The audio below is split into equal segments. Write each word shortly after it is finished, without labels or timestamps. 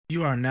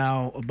You are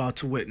now about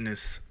to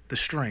witness the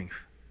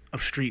strength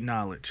of street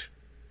knowledge.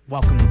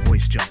 Welcome to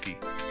Voice Junkie.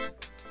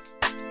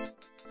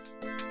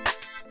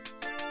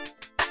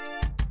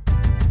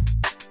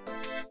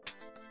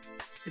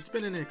 It's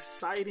been an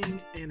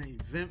exciting and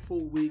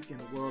eventful week in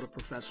the world of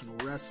professional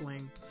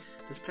wrestling.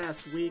 This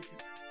past week,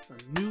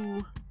 a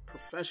new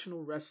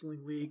professional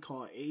wrestling league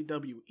called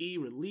AWE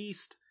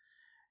released.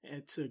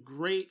 It's a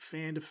great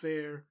fan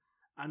affair.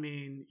 I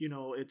mean,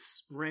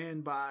 it's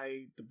ran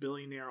by the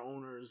billionaire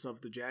owners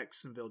of the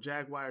Jacksonville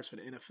Jaguars for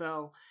the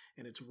NFL,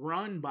 and it's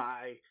run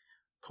by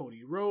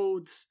Cody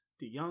Rhodes,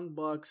 the Young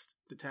Bucks,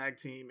 the tag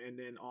team, and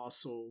then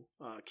also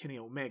Kenny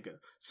Omega.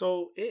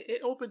 So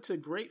it opened to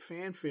great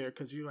fanfare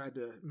because you had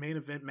the main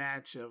event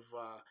match of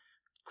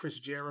Chris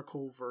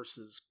Jericho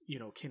versus,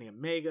 Kenny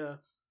Omega.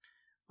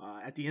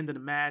 At the end of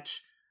the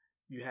match,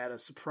 you had a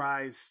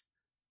surprise,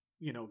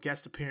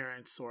 guest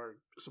appearance or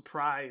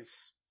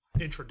surprise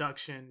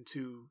introduction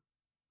to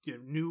the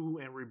new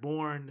and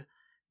reborn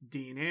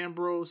Dean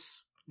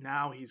Ambrose.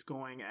 Now he's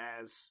going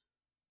as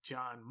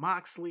Jon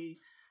Moxley.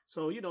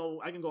 So,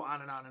 I can go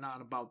on and on and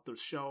on about the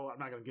show. I'm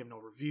not going to give no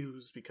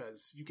reviews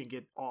because you can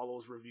get all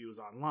those reviews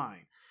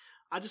online.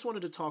 I just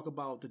wanted to talk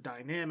about the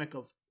dynamic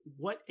of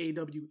what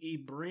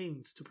AWE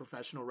brings to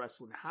professional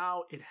wrestling,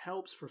 how it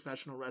helps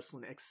professional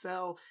wrestling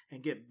excel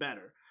and get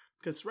better.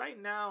 Because right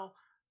now,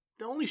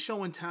 the only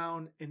show in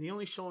town, and the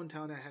only show in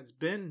town that has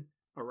been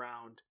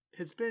around,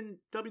 has been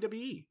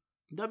WWE.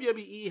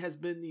 WWE has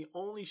been the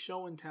only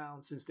show in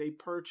town since they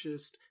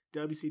purchased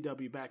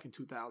WCW back in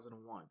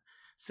 2001.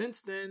 Since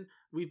then,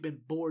 we've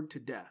been bored to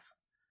death.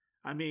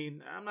 I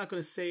mean, I'm not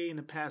going to say in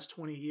the past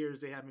 20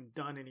 years they haven't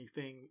done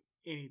anything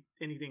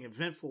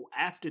eventful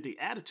after the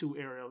Attitude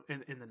Era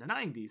in the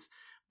 90s,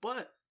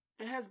 but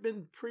it has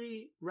been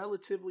pretty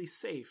relatively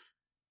safe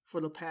for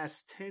the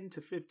past 10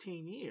 to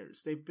 15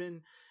 years. They've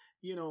been,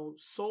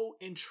 so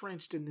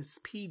entrenched in this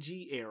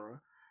PG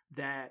era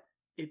that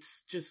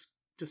it's just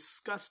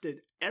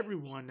disgusted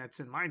everyone that's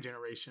in my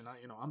generation.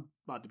 I'm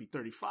about to be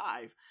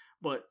 35,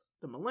 but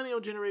the millennial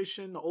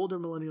generation, the older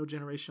millennial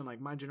generation like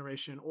my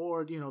generation,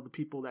 or, the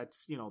people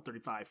that's,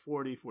 35,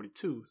 40,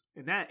 42,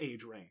 in that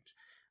age range,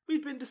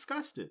 we've been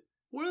disgusted.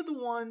 We're the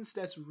ones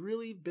that's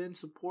really been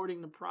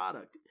supporting the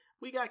product.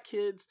 We got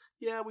kids.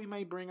 Yeah, we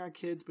may bring our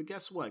kids, but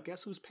guess what?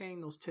 Guess who's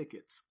paying those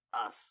tickets?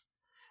 Us.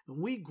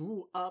 And we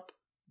grew up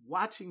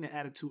watching the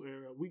Attitude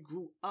Era. We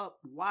grew up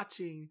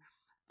watching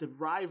the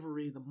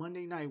rivalry, the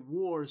Monday Night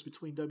Wars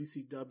between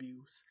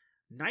WCW's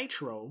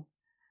Nitro,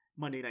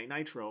 Monday Night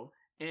Nitro,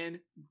 and,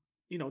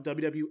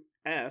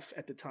 WWF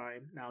at the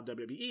time, now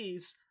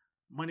WWE's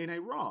Monday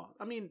Night Raw.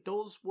 I mean,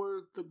 those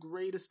were the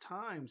greatest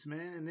times,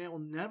 man, and they'll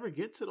never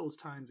get to those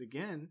times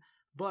again,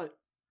 but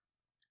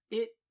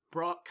it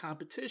brought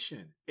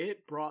competition.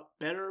 It brought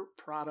better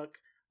product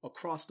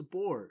across the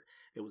board.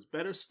 It was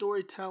better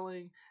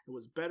storytelling. It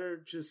was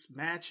better just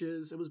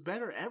matches. It was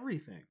better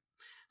everything.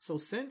 So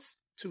since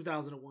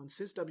 2001,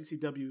 since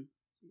WCW,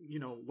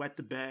 wet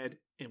the bed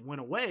and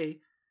went away,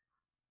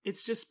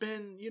 it's just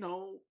been,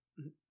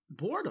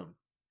 boredom.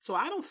 So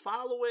I don't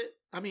follow it.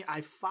 I mean,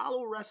 I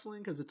follow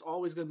wrestling because it's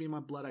always going to be in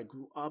my blood. I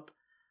grew up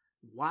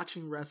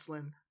watching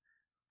wrestling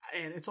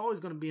and it's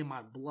always going to be in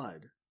my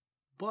blood.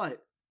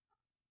 But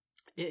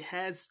it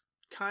has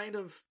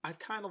I've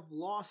kind of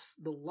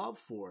lost the love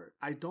for it.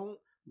 I don't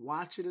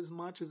watch it as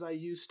much as I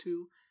used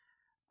to.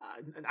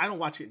 I don't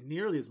watch it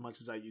nearly as much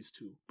as I used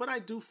to, but I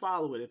do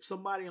follow it. If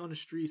somebody on the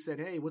street said,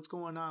 hey, what's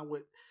going on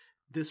with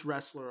this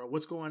wrestler, or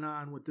what's going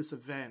on with this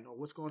event, or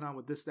what's going on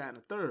with this, that, and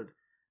the third,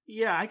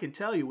 yeah, I can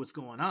tell you what's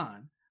going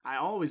on. I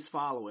always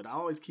follow it. I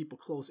always keep a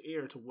close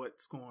ear to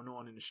what's going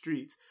on in the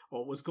streets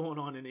or what's going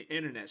on in the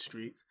internet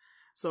streets.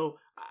 So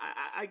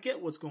I get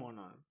what's going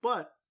on.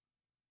 But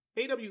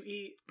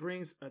AWE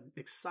brings an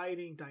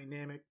exciting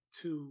dynamic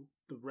to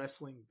the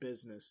wrestling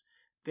business.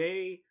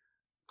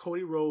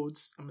 Cody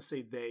Rhodes and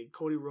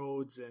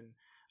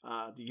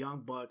the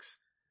Young Bucks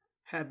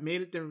have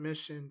made it their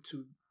mission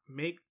to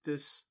make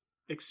this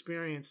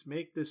experience,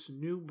 make this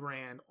new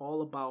brand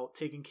all about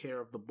taking care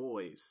of the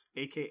boys,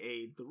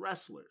 aka the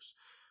wrestlers.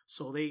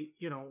 So they,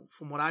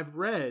 from what I've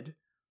read,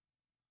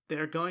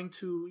 they're going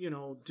to,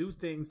 do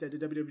things that the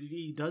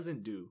WWE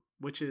doesn't do,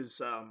 which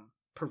is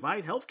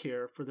provide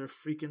healthcare for their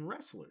freaking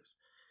wrestlers.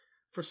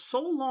 For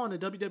so long, the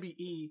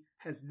WWE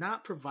has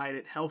not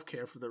provided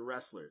healthcare for the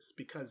wrestlers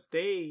because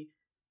they,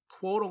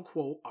 quote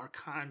unquote, are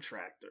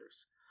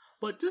contractors.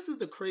 But this is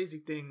the crazy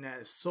thing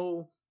that is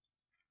so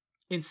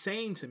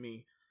insane to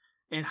me,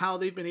 and how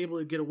they've been able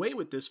to get away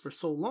with this for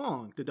so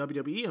long. The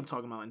WWE I'm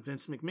talking about, and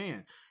Vince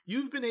McMahon.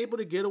 You've been able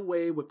to get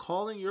away with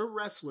calling your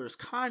wrestlers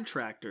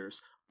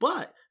contractors,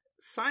 but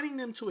signing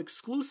them to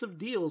exclusive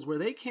deals where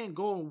they can't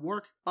go and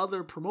work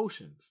other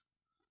promotions.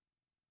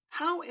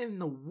 How in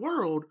the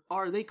world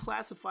are they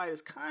classified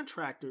as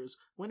contractors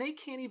when they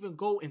can't even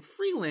go and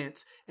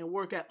freelance and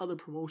work at other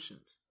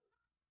promotions?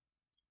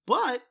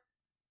 But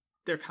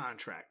they're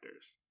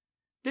contractors.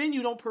 Then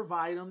you don't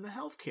provide them the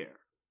health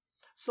care.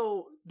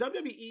 So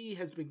WWE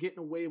has been getting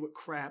away with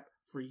crap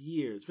for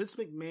years. Vince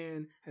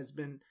McMahon has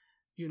been,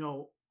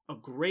 a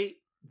great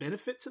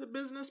benefit to the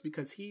business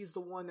because he's the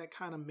one that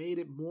kind of made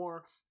it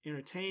more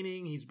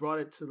entertaining. He's brought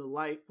it to the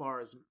light as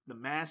far as the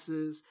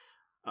masses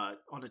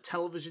on a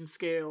television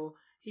scale.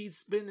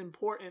 He's been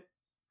important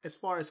as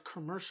far as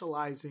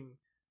commercializing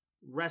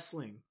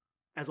wrestling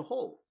as a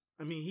whole.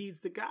 I mean,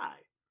 he's the guy.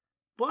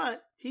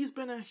 But he's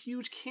been a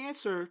huge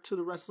cancer to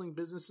the wrestling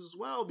business as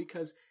well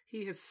because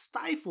he has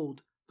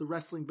stifled the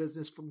wrestling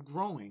business from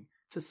growing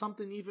to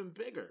something even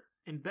bigger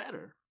and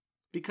better.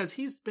 Because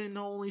he's been the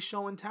only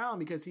show in town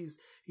because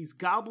he's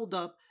gobbled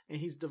up and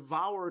he's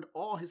devoured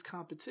all his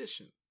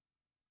competition.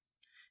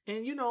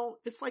 And, you know,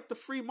 it's like the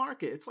free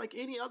market. It's like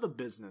any other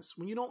business.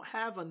 When you don't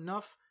have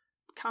enough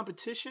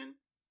competition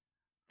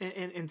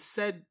in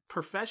said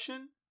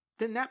profession,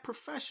 then that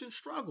profession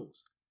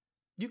struggles.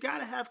 You got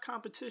to have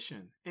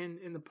competition.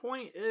 And the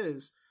point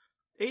is,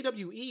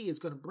 AWE is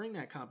going to bring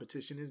that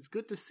competition. And it's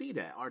good to see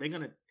that. Are they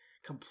going to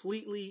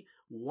completely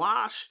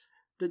wash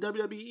the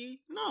WWE?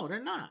 No,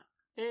 they're not.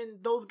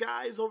 And those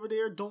guys over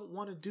there don't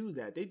want to do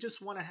that. They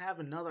just want to have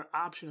another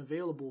option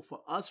available for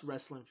us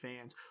wrestling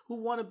fans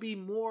who want to be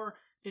more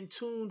in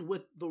tune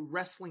with the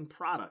wrestling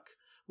product.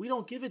 We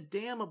don't give a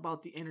damn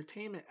about the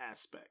entertainment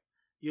aspect.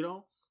 You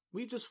know,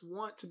 we just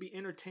want to be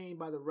entertained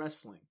by the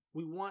wrestling.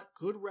 We want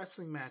good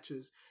wrestling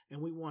matches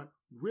and we want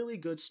really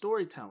good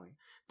storytelling.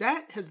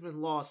 That has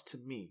been lost to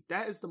me.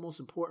 That is the most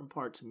important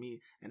part to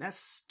me. And that's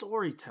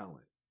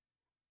storytelling,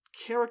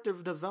 character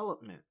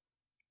development.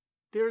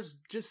 There's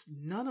just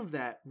none of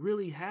that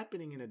really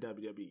happening in the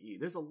WWE.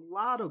 There's a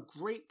lot of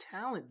great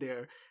talent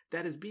there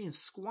that is being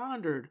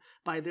squandered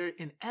by their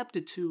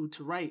ineptitude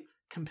to write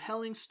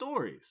compelling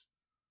stories.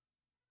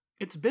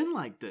 It's been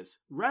like this.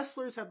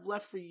 Wrestlers have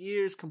left for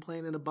years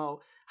complaining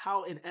about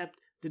how inept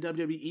the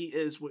WWE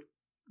is with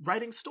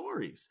writing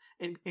stories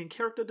and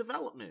character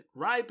development.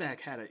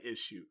 Ryback had an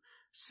issue.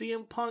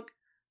 CM Punk,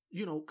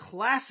 you know,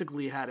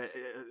 classically had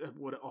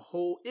a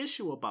whole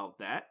issue about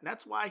that.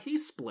 That's why he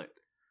split.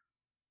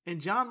 And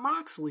Jon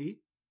Moxley,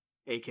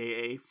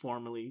 aka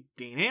formerly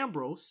Dean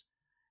Ambrose,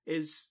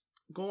 is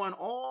going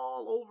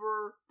all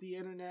over the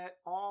internet,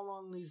 all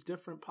on these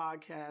different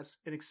podcasts,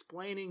 and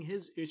explaining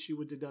his issue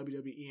with the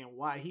WWE and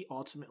why he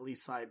ultimately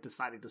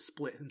decided to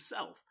split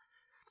himself.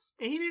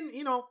 And he didn't,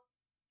 you know,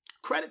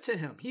 credit to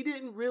him. He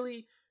didn't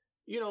really,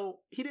 you know,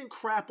 he didn't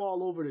crap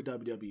all over the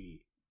WWE.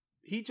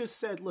 He just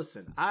said,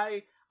 listen,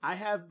 I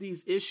have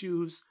these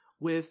issues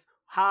with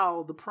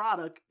how the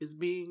product is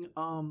being,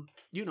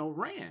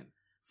 ran.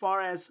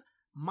 Far as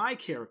my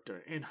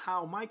character and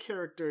how my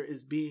character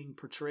is being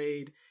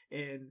portrayed,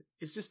 and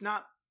it's just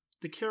not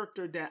the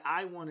character that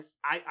I want.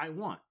 I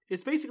want.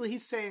 It's basically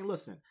he's saying,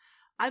 listen,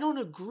 I don't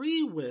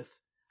agree with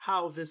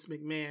how Vince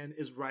McMahon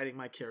is writing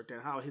my character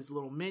and how his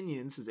little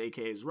minions, his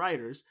AKA's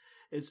writers,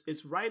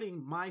 is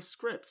writing my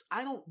scripts.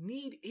 I don't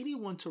need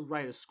anyone to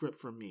write a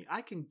script for me.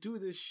 I can do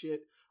this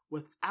shit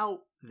without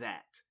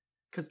that.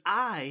 Because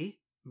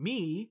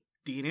Dean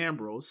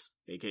Ambrose,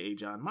 aka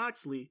Jon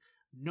Moxley,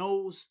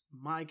 knows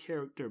my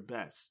character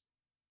best.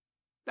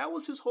 That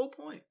was his whole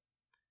point.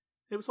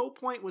 His whole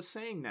point was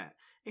saying that.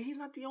 And he's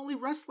not the only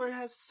wrestler that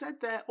has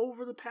said that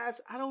over the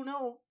past,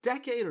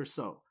 decade or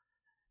so.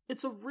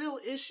 It's a real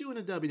issue in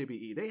the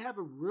WWE. They have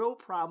a real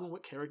problem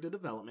with character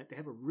development. They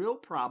have a real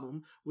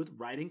problem with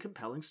writing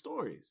compelling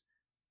stories.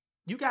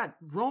 You got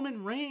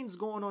Roman Reigns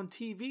going on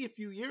TV a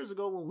few years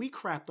ago when we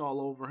crapped all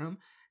over him.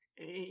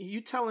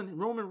 You telling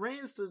Roman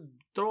Reigns to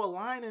throw a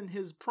line in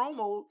his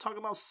promo talking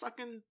about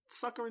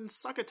suckering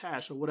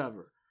succotash or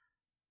whatever.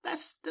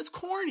 That's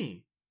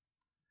corny.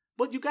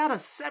 But you got a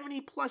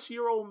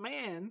 70-plus-year-old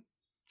man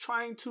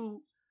trying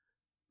to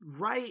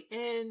write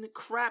in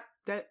crap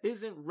that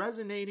isn't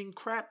resonating,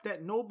 crap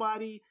that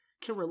nobody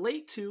can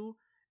relate to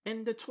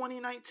in the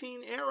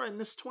 2019 era, in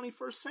this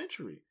 21st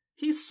century.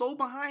 He's so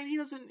behind.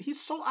 He's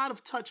so out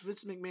of touch,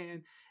 Vince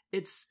McMahon.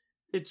 It's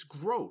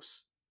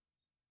gross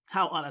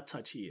how out of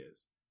touch he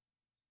is.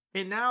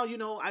 And now,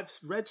 I've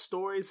read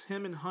stories,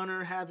 him and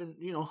Hunter having,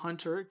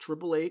 Hunter,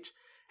 Triple H,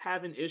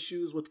 having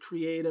issues with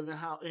creative and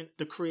how in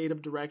the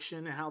creative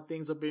direction and how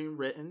things are being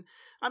written.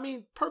 I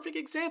mean, perfect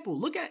example.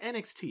 Look at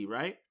NXT,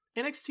 right?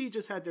 NXT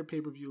just had their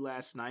pay-per-view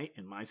last night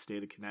in my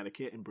state of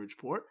Connecticut in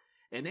Bridgeport,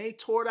 and they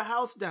tore the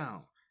house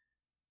down.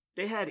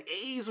 They had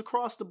A's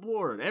across the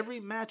board.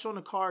 Every match on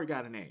the card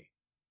got an A.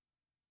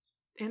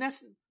 And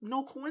that's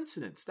no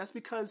coincidence. That's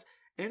because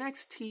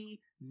NXT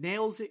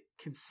nails it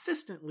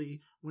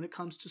consistently when it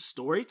comes to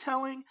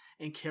storytelling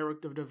and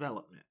character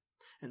development.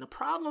 And the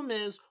problem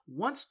is,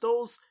 once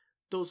those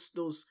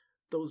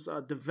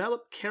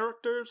developed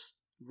characters,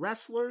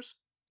 wrestlers,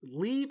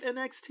 leave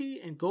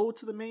NXT and go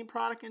to the main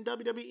product in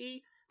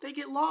WWE, they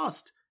get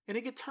lost and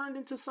they get turned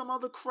into some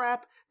other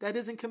crap that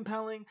isn't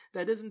compelling,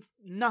 that isn't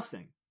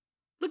nothing.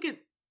 Look at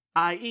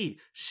i.e.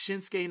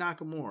 Shinsuke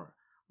Nakamura.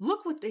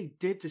 Look what they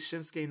did to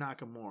Shinsuke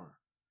Nakamura.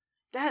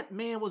 That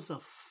man was a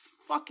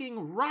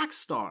fucking rock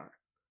star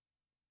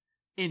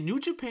in New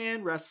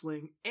Japan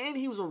Wrestling, and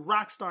he was a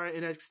rock star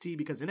in NXT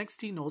because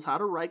NXT knows how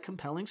to write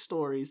compelling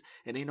stories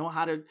and they know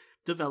how to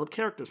develop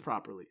characters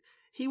properly.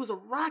 He was a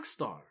rock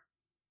star.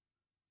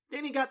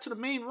 Then he got to the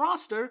main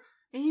roster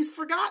and he's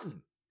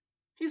forgotten.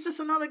 He's just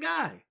another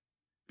guy.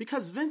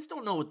 Because Vince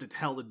don't know what the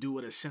hell to do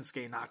with a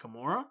Shinsuke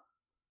Nakamura.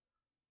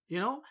 You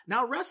know?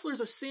 Now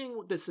wrestlers are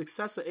seeing the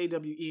success of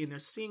AWE and they're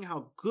seeing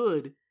how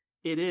good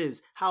it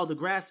is. How the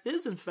grass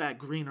is in fact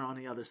greener on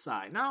the other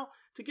side. Now,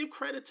 to give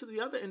credit to the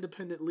other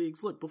independent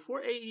leagues, look,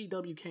 before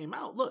AEW came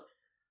out, look,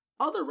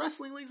 other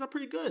wrestling leagues are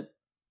pretty good.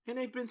 And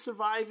they've been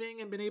surviving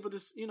and been able to,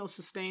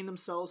 sustain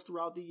themselves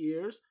throughout the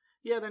years.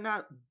 Yeah, they're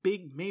not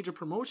big major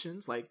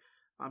promotions. Like,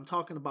 I'm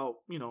talking about,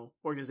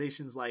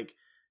 organizations like,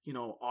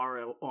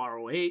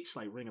 ROH,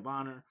 like Ring of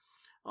Honor,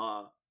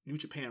 New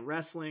Japan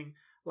Wrestling.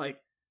 Like,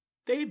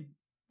 they've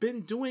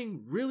been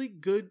doing really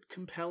good,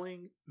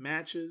 compelling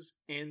matches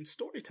and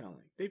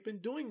storytelling. They've been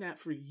doing that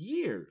for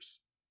years.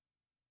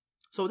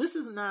 So this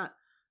is not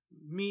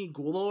me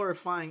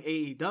glorifying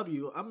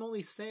AEW. I'm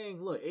only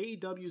saying, look,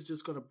 AEW is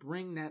just going to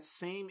bring that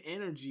same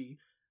energy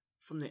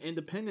from the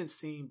independent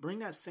scene, bring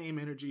that same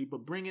energy,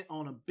 but bring it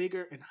on a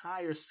bigger and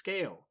higher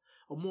scale,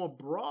 a more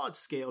broad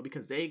scale,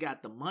 because they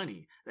got the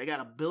money. They got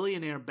a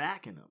billionaire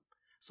backing them.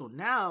 So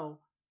now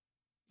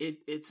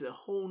it's a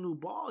whole new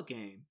ball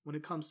game when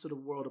it comes to the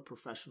world of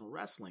professional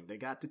wrestling. They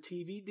got the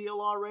TV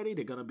deal already.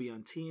 They're going to be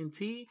on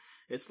TNT.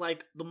 It's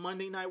like the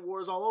Monday Night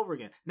Wars all over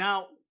again.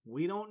 Now,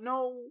 we don't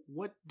know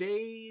what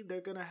day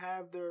they're going to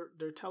have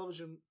their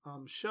television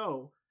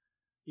show.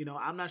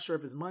 I'm not sure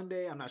if it's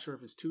Monday. I'm not sure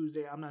if it's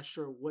Tuesday. I'm not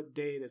sure what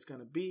day that's going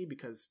to be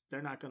because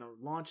they're not going to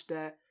launch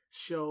that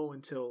show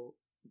until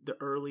the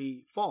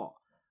early fall.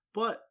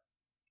 But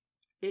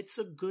it's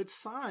a good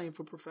sign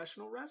for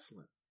professional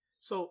wrestling.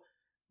 So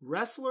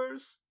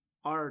wrestlers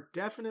are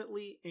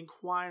definitely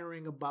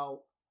inquiring about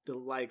the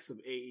likes of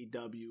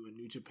AEW and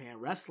New Japan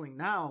Wrestling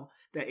now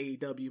that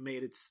AEW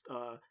made its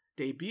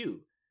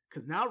debut.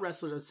 Because now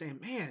wrestlers are saying,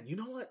 man, you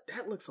know what?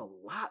 That looks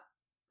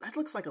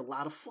like a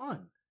lot of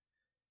fun.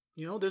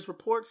 There's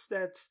reports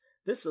that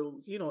this,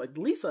 at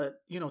least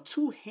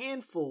two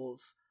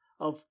handfuls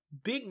of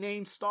big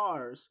name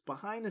stars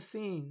behind the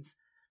scenes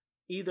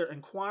either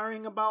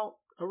inquiring about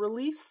a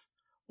release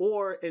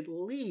or at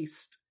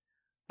least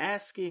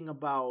asking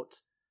about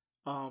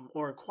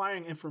or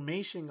acquiring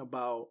information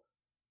about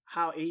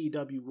how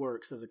AEW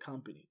works as a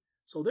company.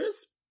 So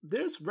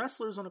there's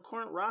wrestlers on the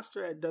current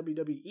roster at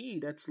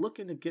WWE that's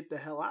looking to get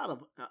on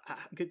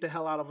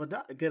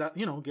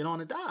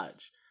a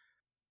Dodge.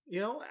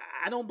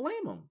 I don't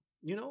blame them.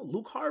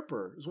 Luke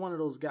Harper is one of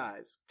those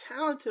guys.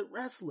 Talented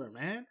wrestler,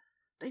 man.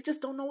 They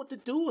just don't know what to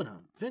do with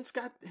him. Vince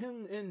got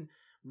him in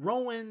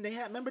Rowan.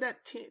 Remember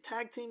that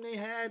tag team they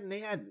had? And they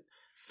had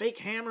fake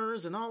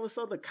hammers and all this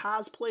other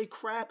cosplay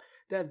crap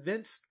that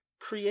Vince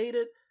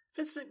created.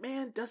 Vince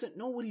McMahon doesn't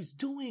know what he's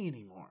doing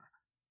anymore.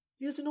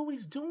 He doesn't know what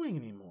he's doing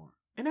anymore.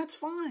 And that's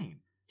fine.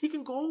 He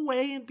can go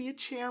away and be a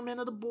chairman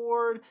of the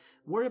board,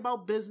 worry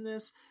about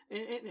business.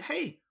 And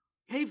hey,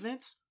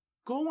 Vince,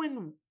 go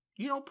and,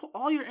 put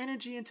all your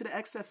energy into the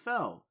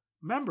XFL.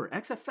 Remember,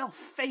 XFL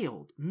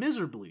failed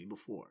miserably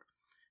before.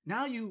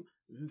 Now you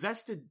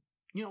invested,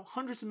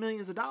 hundreds of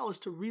millions of dollars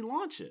to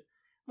relaunch it.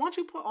 Why don't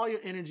you put all your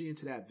energy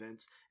into that,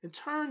 Vince, and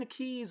turn the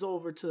keys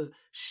over to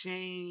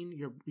Shane,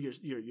 your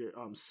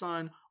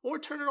son, or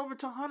turn it over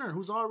to Hunter,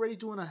 who's already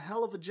doing a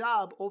hell of a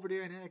job over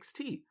there in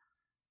NXT.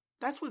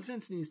 That's what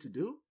Vince needs to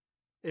do.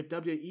 If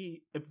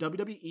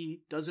WWE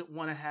doesn't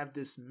want to have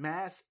this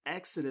mass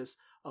exodus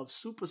of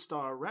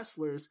superstar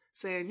wrestlers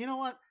saying, you know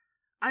what,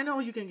 I know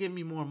you can give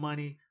me more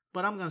money,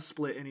 but I'm going to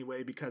split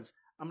anyway because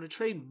I'm going to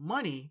trade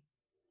money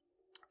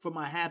for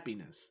my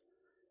happiness.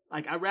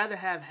 Like, I'd rather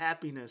have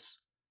happiness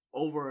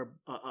over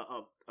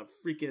a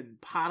freaking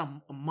pot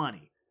of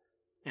money.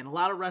 And a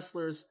lot of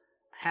wrestlers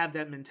have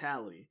that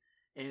mentality.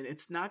 And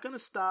it's not going to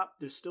stop.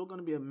 There's still going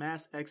to be a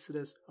mass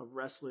exodus of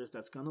wrestlers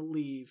that's going to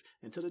leave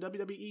until the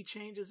WWE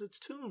changes its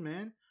tune,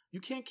 man. You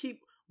can't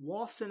keep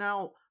waltzing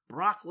out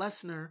Brock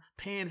Lesnar,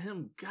 paying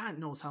him God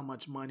knows how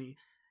much money.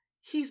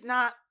 He's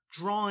not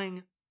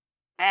drawing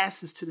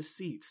asses to the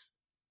seats.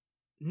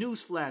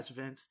 Newsflash,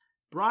 Vince.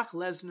 Brock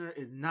Lesnar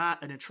is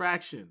not an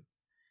attraction.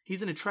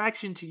 He's an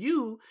attraction to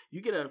you.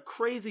 You get a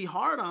crazy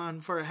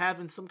hard-on for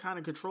having some kind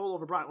of control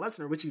over Brock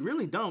Lesnar, which you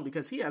really don't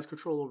because he has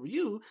control over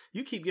you.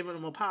 You keep giving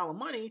him a pile of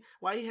money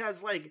while he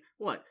has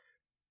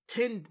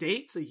 10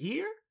 dates a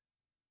year?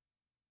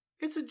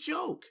 It's a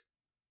joke.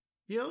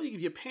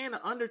 You're paying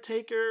the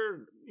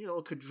Undertaker,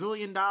 a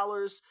quadrillion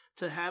dollars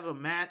to have a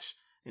match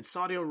in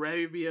Saudi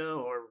Arabia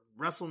or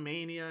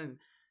WrestleMania, and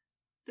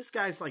this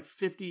guy's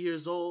 50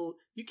 years old.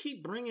 You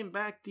keep bringing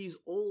back these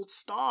old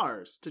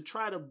stars to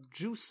try to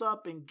juice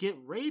up and get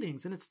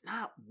ratings, and it's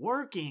not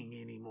working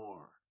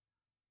anymore.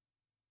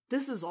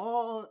 This is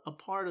all a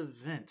part of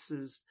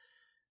Vince's,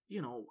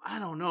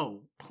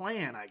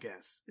 plan, I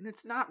guess. And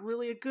it's not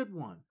really a good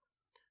one.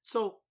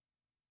 So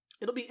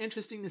it'll be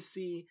interesting to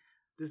see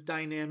this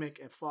dynamic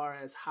as far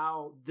as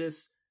how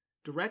this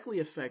directly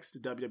affects the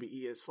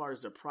WWE as far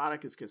as their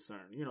product is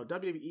concerned.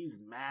 WWE is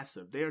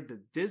massive. They're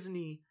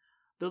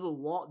the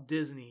Walt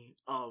Disney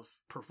of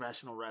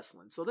professional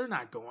wrestling. So they're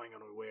not going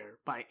anywhere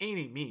by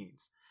any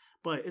means.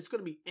 But it's going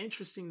to be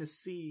interesting to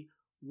see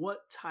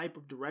what type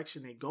of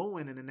direction they go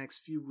in the next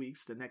few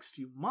weeks, the next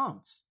few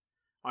months.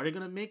 Are they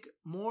going to make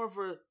more of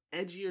an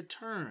edgier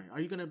turn? Are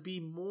you going to be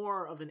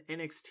more of an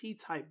NXT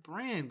type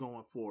brand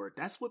going forward?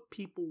 That's what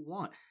people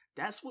want.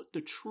 That's what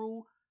the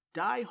true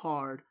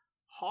diehard,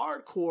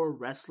 hardcore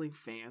wrestling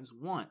fans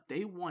want.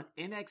 They want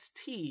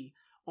NXT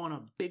on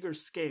a bigger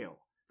scale.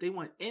 They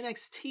want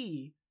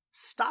NXT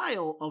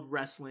style of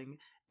wrestling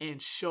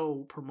and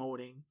show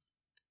promoting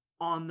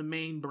on the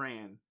main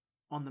brand,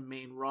 on the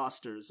main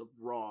rosters of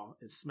Raw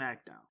and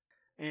SmackDown.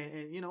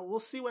 And you know, we'll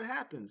see what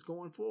happens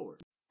going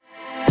forward.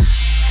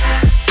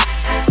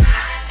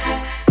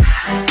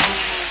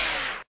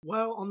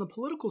 Well, on the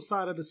political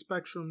side of the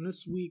spectrum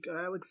this week,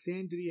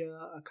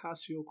 Alexandria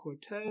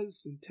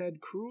Ocasio-Cortez and Ted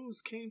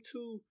Cruz came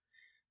to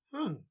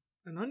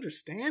an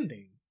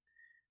understanding.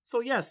 So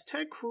yes,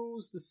 Ted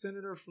Cruz, the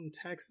senator from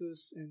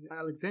Texas, and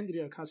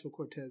Alexandria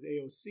Ocasio-Cortez,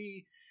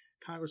 AOC,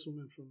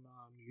 congresswoman from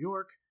New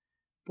York,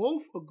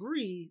 both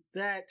agree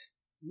that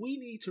we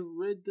need to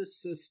rid the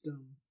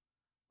system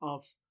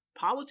of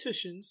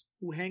politicians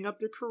who hang up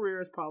their career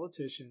as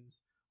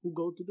politicians, who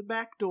go through the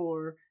back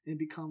door and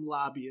become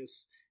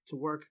lobbyists to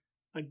work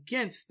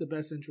against the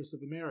best interests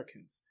of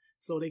Americans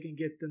so they can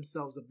get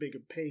themselves a bigger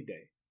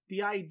payday.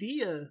 The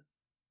idea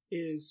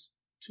is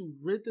to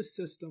rid the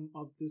system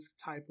of this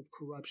type of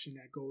corruption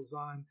that goes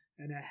on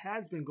and that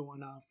has been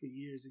going on for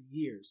years and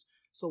years.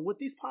 So what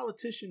these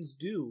politicians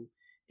do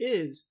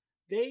is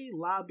they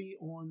lobby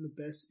on the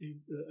best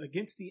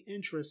against the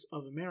interests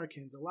of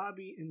Americans, a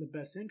lobby in the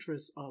best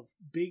interests of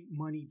big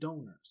money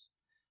donors.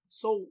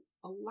 So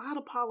a lot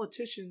of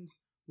politicians,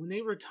 when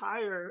they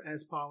retire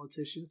as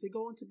politicians, they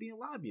go into being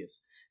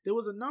lobbyists. There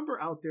was a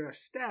number out there, a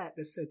stat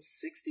that said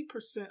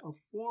 60% of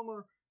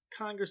former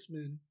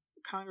congressmen,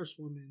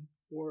 congresswomen,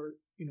 or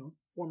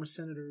former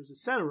senators,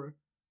 etc.,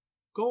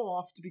 go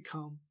off to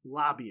become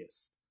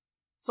lobbyists.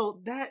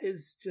 So that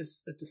is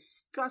just a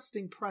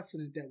disgusting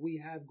precedent that we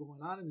have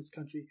going on in this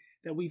country,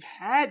 that we've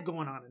had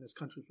going on in this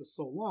country for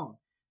so long.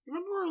 You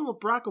remember when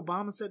Barack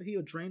Obama said he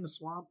would drain the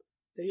swamp,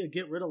 that he would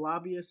get rid of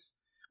lobbyists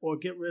or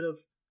get rid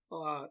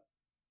of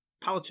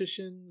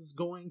politicians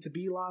going to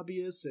be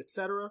lobbyists,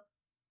 etc.?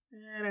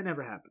 And that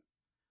never happened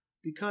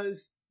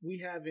because we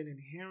have an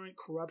inherent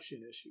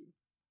corruption issue.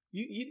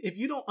 If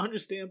you don't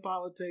understand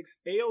politics,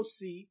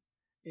 AOC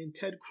and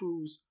Ted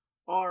Cruz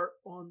are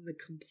on the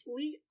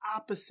complete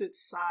opposite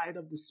side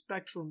of the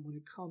spectrum when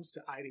it comes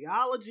to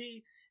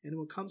ideology and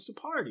when it comes to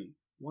party.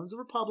 One's a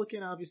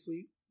Republican,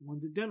 obviously.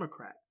 One's a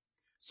Democrat.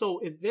 So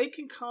if they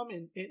can come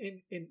and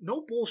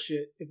no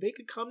bullshit, if they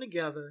could come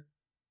together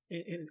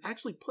and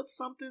actually put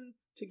something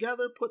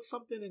together, put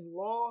something in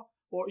law,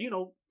 or,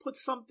 put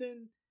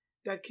something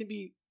that can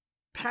be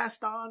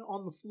passed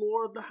on the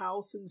floor of the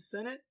House and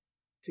Senate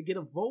to get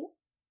a vote,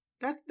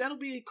 that'll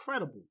be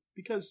incredible,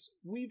 because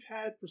we've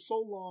had for so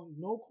long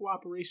no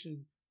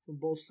cooperation from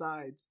both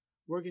sides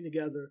working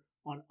together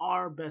on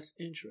our best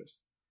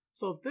interests.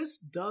 So if this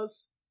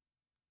does,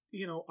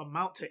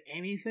 amount to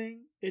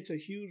anything, it's a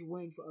huge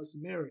win for us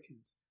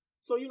Americans.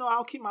 So,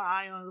 I'll keep my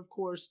eye on it, of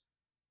course.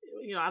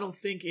 I don't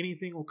think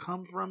anything will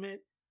come from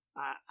it.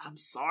 I'm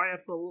sorry I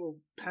feel a little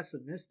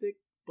pessimistic,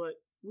 but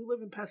we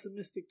live in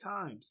pessimistic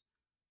times.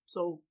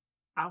 So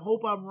I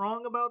hope I'm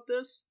wrong about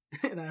this,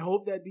 and I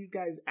hope that these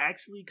guys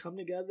actually come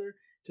together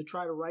to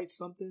try to write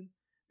something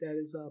that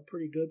is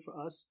pretty good for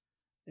us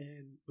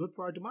and good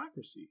for our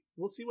democracy.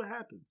 We'll see what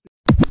happens.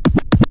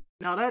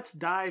 Now let's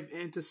dive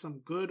into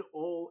some good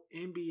old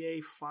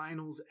NBA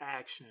Finals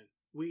action.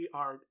 We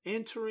are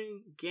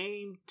entering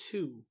Game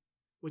 2,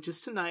 which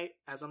is tonight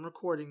as I'm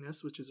recording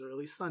this, which is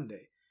early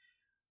Sunday.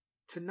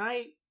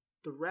 Tonight,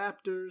 the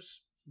Raptors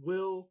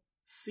will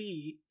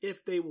see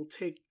if they will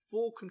take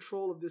full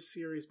control of this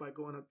series by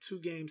going up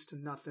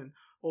 2-0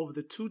 over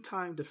the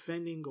two-time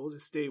defending Golden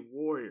State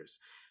Warriors.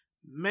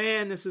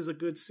 Man, this is a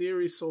good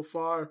series so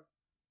far.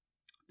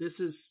 This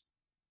is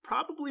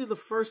probably the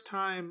first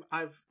time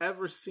I've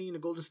ever seen the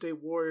Golden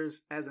State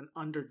Warriors as an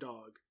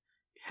underdog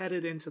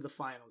headed into the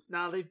finals.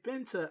 Now, they've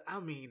been to, how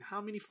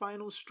many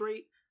finals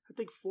straight? I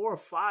think 4 or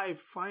 5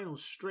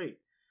 finals straight.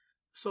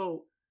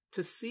 So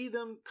to see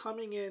them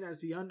coming in as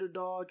the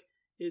underdog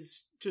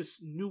is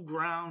just new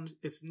ground.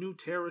 It's new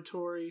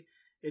territory.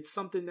 It's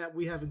something that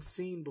we haven't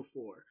seen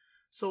before.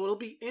 So it'll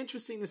be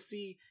interesting to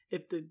see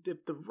if the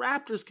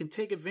Raptors can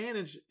take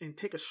advantage and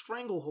take a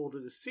stranglehold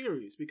of the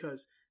series,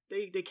 because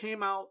they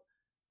came out,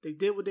 they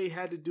did what they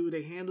had to do,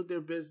 they handled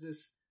their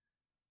business,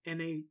 and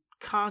they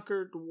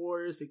conquered the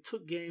Warriors. They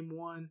took Game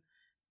 1.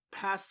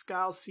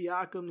 Pascal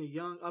Siakam, the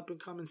young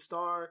up-and-coming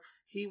star,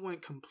 he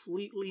went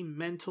completely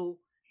mental.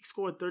 He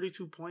scored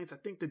 32 points. I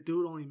think the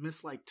dude only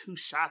missed like 2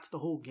 shots the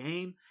whole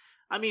game.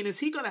 Is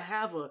he going to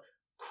have a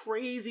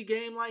crazy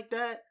game like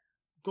that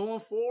going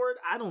forward?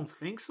 I don't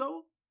think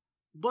so.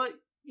 But,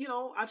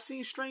 I've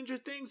seen stranger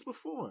things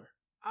before.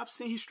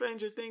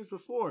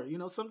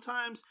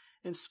 Sometimes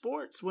in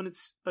sports, when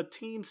it's a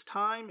team's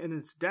time and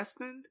it's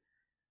destined,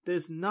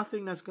 there's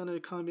nothing that's going to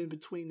come in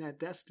between that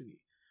destiny.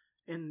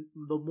 And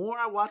the more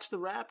I watch the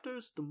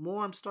Raptors, the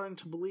more I'm starting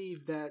to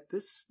believe that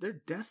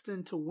they're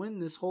destined to win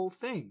this whole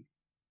thing.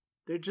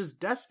 They're just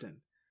destined.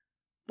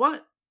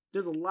 But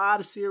there's a lot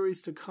of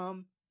series to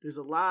come. There's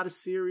a lot of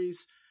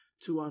series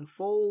to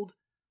unfold.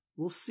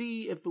 We'll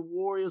see if the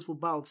Warriors will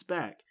bounce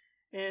back.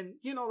 And,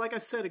 like I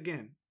said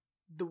again,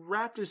 the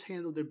Raptors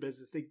handled their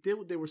business. They did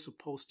what they were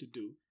supposed to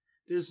do.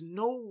 There's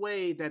no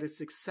way that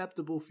it's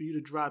acceptable for you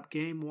to drop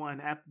game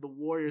one after the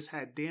Warriors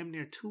had damn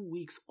near 2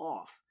 weeks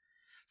off.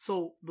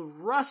 So the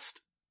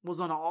rust was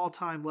on an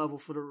all-time level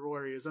for the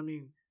Warriors. I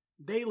mean,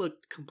 they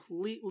looked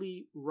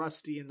completely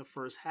rusty in the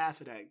first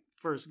half of that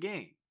first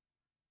game.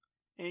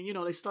 And,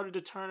 they started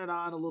to turn it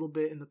on a little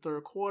bit in the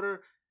third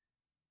quarter.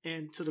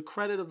 And to the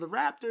credit of the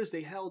Raptors,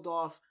 they held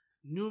off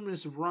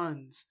numerous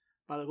runs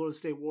by the Golden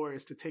State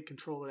Warriors to take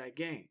control of that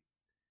game.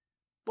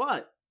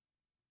 But,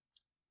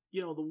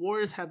 the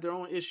Warriors have their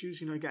own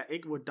issues. You got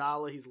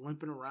Iguodala. He's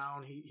limping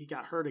around. He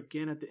got hurt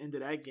again at the end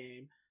of that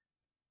game.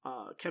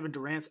 Kevin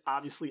Durant's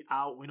obviously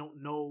out. We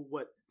don't know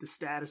what the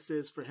status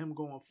is for him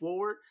going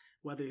forward,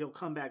 whether he'll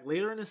come back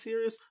later in the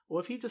series or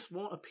if he just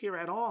won't appear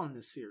at all in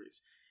this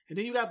series. And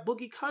then you got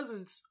Boogie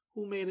Cousins,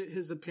 who made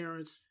his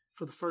appearance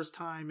for the first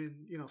time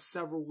in,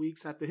 several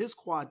weeks after his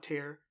quad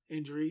tear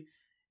injury,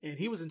 and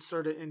he was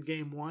inserted in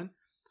game one.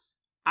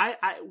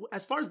 I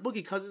as far as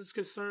Boogie Cousins is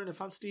concerned,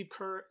 if I'm Steve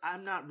Kerr,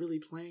 I'm not really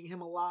playing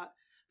him a lot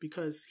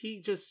because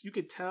you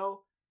could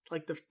tell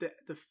like the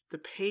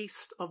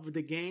pace of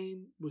the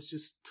game was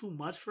just too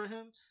much for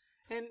him,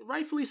 and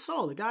rightfully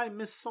so. The guy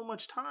missed so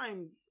much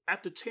time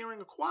after tearing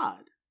a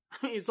quad.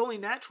 I mean, it's only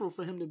natural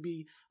for him to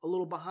be a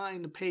little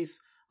behind the pace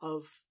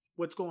of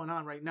what's going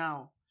on right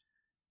now.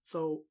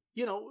 So,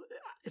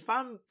 if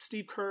I'm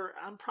Steve Kerr,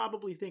 I'm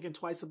probably thinking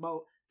twice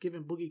about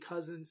giving Boogie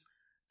Cousins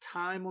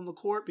time on the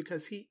court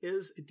because he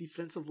is a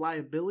defensive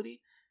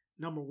liability,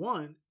 number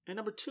one. And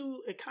number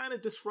two, it kind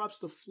of disrupts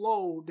the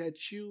flow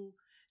that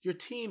your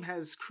team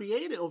has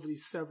created over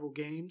these several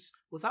games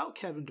without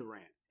Kevin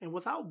Durant and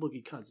without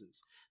Boogie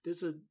Cousins.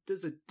 There's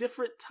a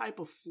different type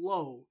of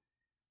flow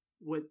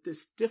with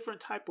this different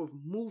type of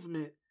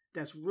movement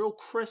that's real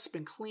crisp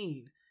and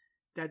clean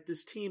that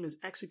this team is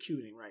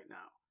executing right now.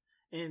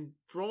 And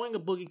throwing a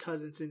Boogie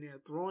Cousins in there,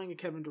 throwing a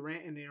Kevin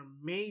Durant in there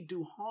may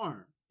do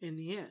harm in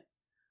the end.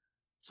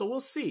 So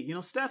we'll see.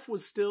 Steph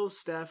was still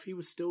Steph. He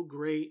was still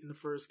great in the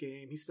first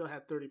game. He still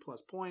had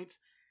 30-plus points.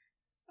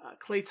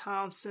 Klay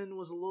Thompson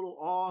was a little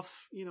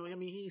off. He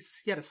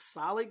had a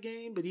solid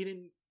game, but he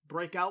didn't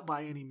break out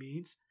by any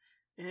means.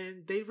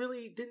 And they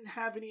really didn't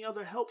have any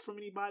other help from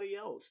anybody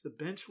else. The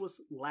bench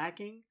was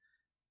lacking,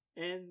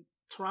 and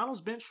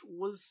Toronto's bench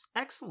was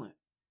excellent.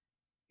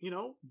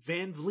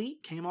 Van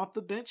Vliet came off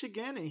the bench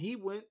again, and he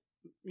went,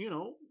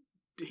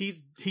 he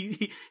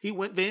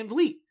went Van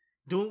Vliet,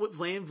 doing what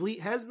Van Vliet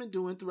has been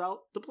doing throughout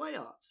the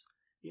playoffs.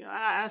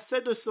 I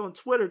said this on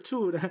Twitter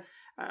too.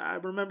 I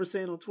remember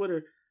saying on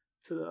Twitter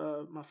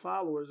to my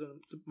followers and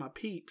my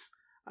peeps,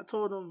 I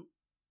told them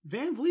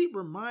Van Vliet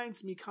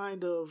reminds me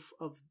kind of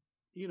a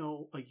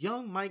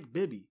young Mike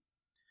Bibby.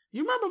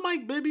 You remember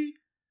Mike Bibby?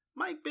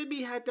 Mike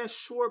Bibby had that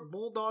short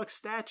bulldog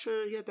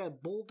stature. He had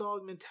that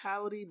bulldog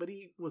mentality, but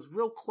he was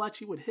real clutch.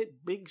 He would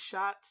hit big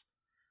shots.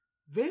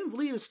 Van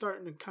Vliet is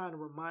starting to kind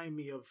of remind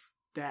me of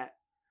that,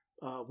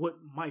 what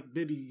Mike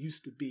Bibby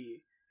used to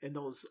be in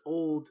those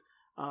old,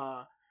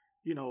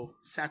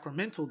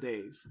 Sacramento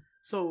days.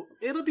 So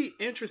it'll be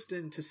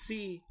interesting to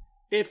see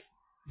if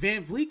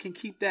Van Vliet can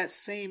keep that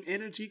same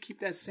energy,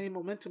 keep that same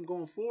momentum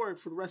going forward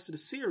for the rest of the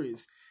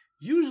series.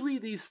 Usually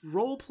these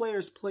role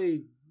players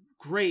play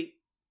great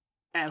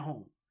at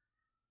home.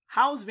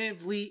 How is Van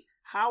Vliet?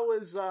 How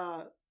is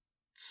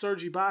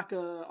Serge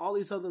Ibaka? All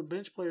these other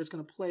bench players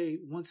going to play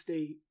once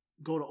they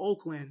go to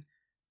Oakland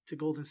to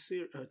Golden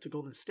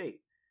State?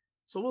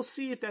 So we'll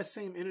see if that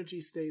same energy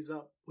stays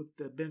up with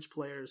the bench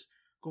players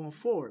going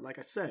forward. Like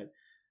I said,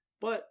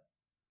 but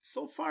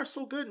so far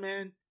so good,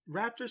 man.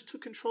 Raptors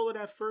took control of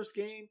that first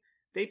game.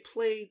 They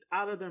played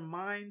out of their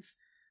minds.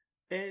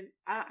 And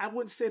I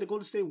wouldn't say the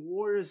Golden State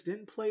Warriors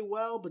didn't play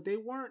well, but they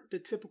weren't the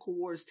typical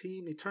Warriors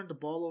team. They turned the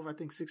ball over, I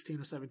think, 16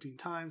 or 17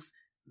 times.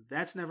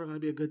 That's never going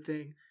to be a good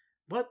thing.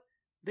 But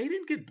they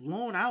didn't get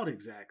blown out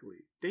exactly.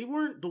 They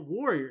weren't the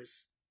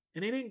Warriors,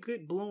 and they didn't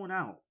get blown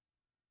out.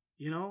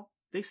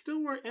 They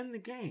still were in the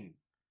game.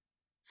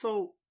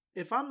 So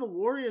if I'm the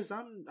Warriors,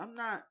 I'm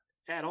not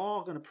at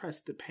all going to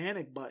press the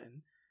panic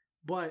button.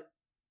 But,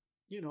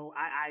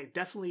 I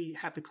definitely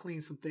have to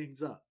clean some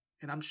things up.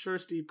 And I'm sure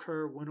Steve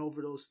Kerr went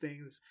over those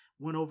things,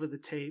 went over the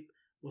tape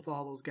with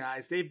all those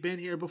guys. They've been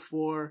here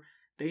before.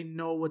 They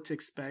know what to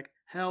expect.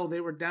 Hell,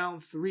 they were down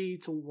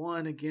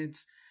 3-1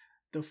 against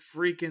the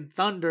freaking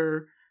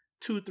Thunder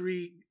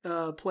 2-3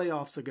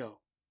 playoffs ago.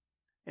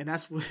 And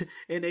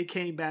and they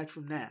came back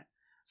from that.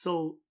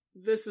 So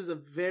this is a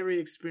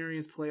very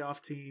experienced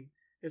playoff team.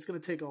 It's going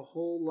to take a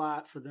whole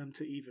lot for them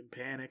to even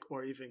panic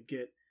or even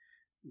get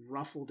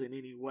ruffled in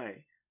any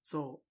way.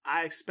 So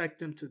I expect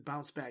them to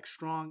bounce back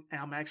strong,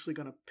 and I'm actually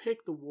going to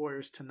pick the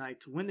Warriors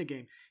tonight to win the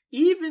game,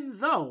 even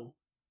though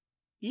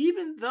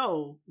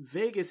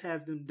Vegas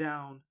has them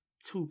down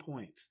 2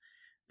 points.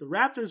 The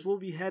Raptors will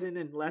be heading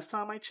in. Last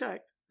time I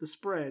checked the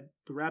spread,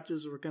 the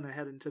Raptors were going to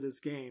head into this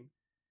game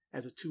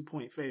as a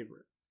 2-point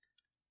favorite.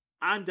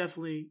 I'm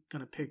definitely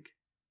going to pick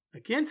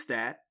against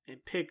that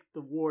and pick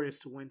the Warriors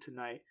to win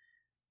tonight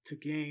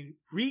to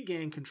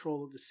regain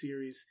control of the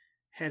series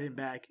heading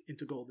back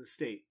into Golden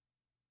State.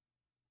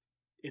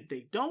 If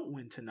they don't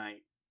win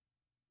tonight,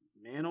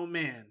 man, oh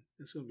man,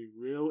 it's going to be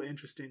real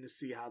interesting to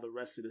see how the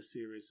rest of the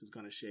series is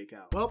going to shake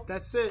out. Well,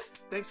 that's it.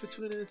 Thanks for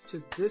tuning in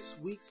to this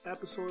week's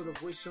episode of the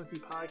Voice Junkie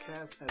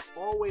Podcast. As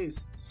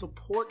always,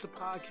 support the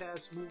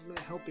podcast movement,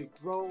 help it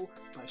grow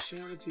by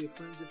sharing it to your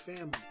friends and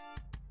family.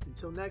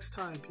 Until next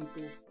time,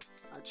 people,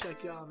 I'll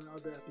check y'all on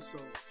another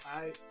episode.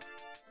 All right?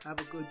 Have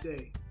a good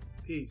day.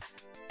 Peace.